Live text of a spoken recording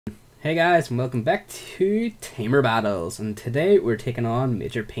Hey guys, and welcome back to Tamer Battles, and today we're taking on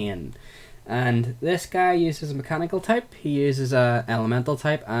Major Payne. And this guy uses a mechanical type, he uses a elemental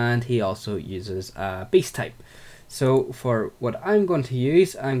type, and he also uses a beast type. So for what I'm going to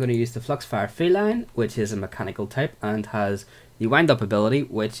use the Flux Fire Feline, which is a mechanical type and has the wind up ability,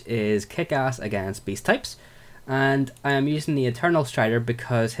 which is kick-ass against beast types. And I am using the Eternal Strider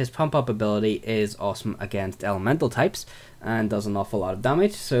because his pump up ability is awesome against elemental types and does an awful lot of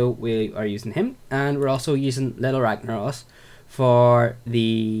damage, so we are using him. And we're also using Little Ragnaros for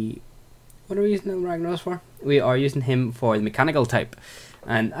the... what are we using Little Ragnaros for? We are using him for the mechanical type,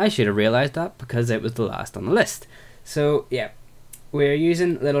 and I should have realised that because it was the last on the list. So yeah, we're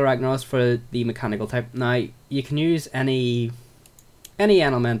using Little Ragnaros for the mechanical type. Now you can use any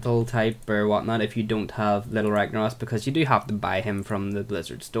elemental type or whatnot if you don't have Little Ragnaros, because you do have to buy him from the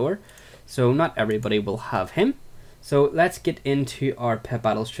Blizzard store, so not everybody will have him. So let's get into our pet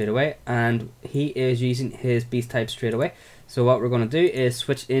battle straight away, and he is using his beast type straight away. So what we're going to do is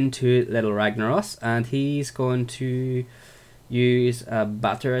switch into Little Ragnaros, and he's going to use a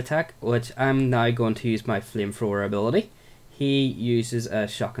batter attack, which I'm now going to use my flamethrower ability. He uses a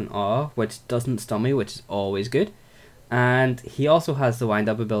shock and awe, which doesn't stun me, which is always good. And he also has the wind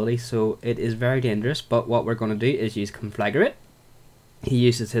up ability, so it is very dangerous, but what we're going to do is use Conflagrate. He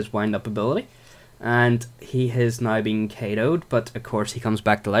uses his wind up ability, and he has now been KO'd, but of course he comes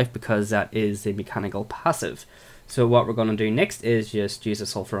back to life because that is the mechanical passive. So what we're going to do next is just use a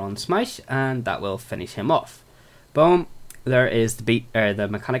Sulfuron Smash, and that will finish him off. Boom, there is the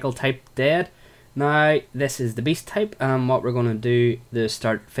mechanical type dead. Now this is the beast type, and what we're going to do to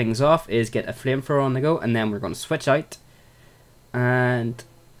start things off is get a flamethrower on the go, and then we're going to switch out. And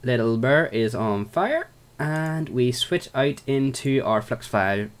Little Bear is on fire, and we switch out into our Flux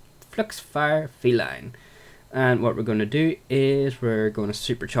Fire Feline. And what we're going to do is we're going to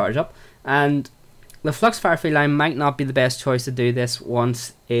supercharge up, and the Flux Fire Feline might not be the best choice to do this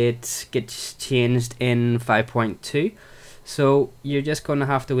once it gets changed in 5.2. So you're just going to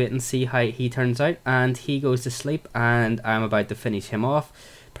have to wait and see how he turns out, and he goes to sleep, and I'm about to finish him off.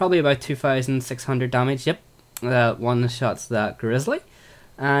 Probably about 2,600 damage, yep. One shots that Grizzly,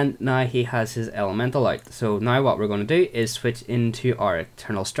 and now he has his elemental out. So now what we're going to do is switch into our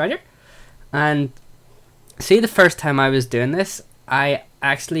Eternal Strider. And see, the first time I was doing this, I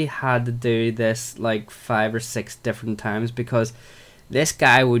actually had to do this like 5 or 6 different times because this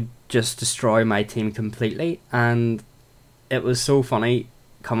guy would just destroy my team completely, and it was so funny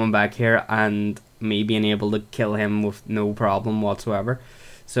coming back here and me being able to kill him with no problem whatsoever.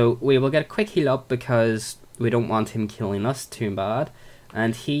 So we will get a quick heal up because we don't want him killing us too bad.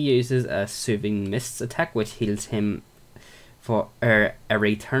 And he uses a Soothing Mists attack, which heals him for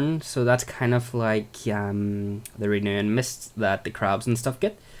every turn. So that's kind of like the Renewing Mists that the crabs and stuff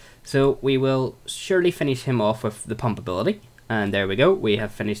get. So we will surely finish him off with the pump ability. And there we go, we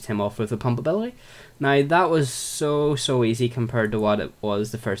have finished him off with the pump ability. Now that was so easy compared to what it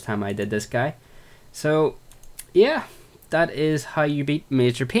was the first time I did this guy. So yeah, that is how you beat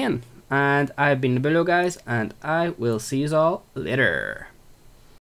Major Payne. And I've been the Billo, guys, and I will see you all later.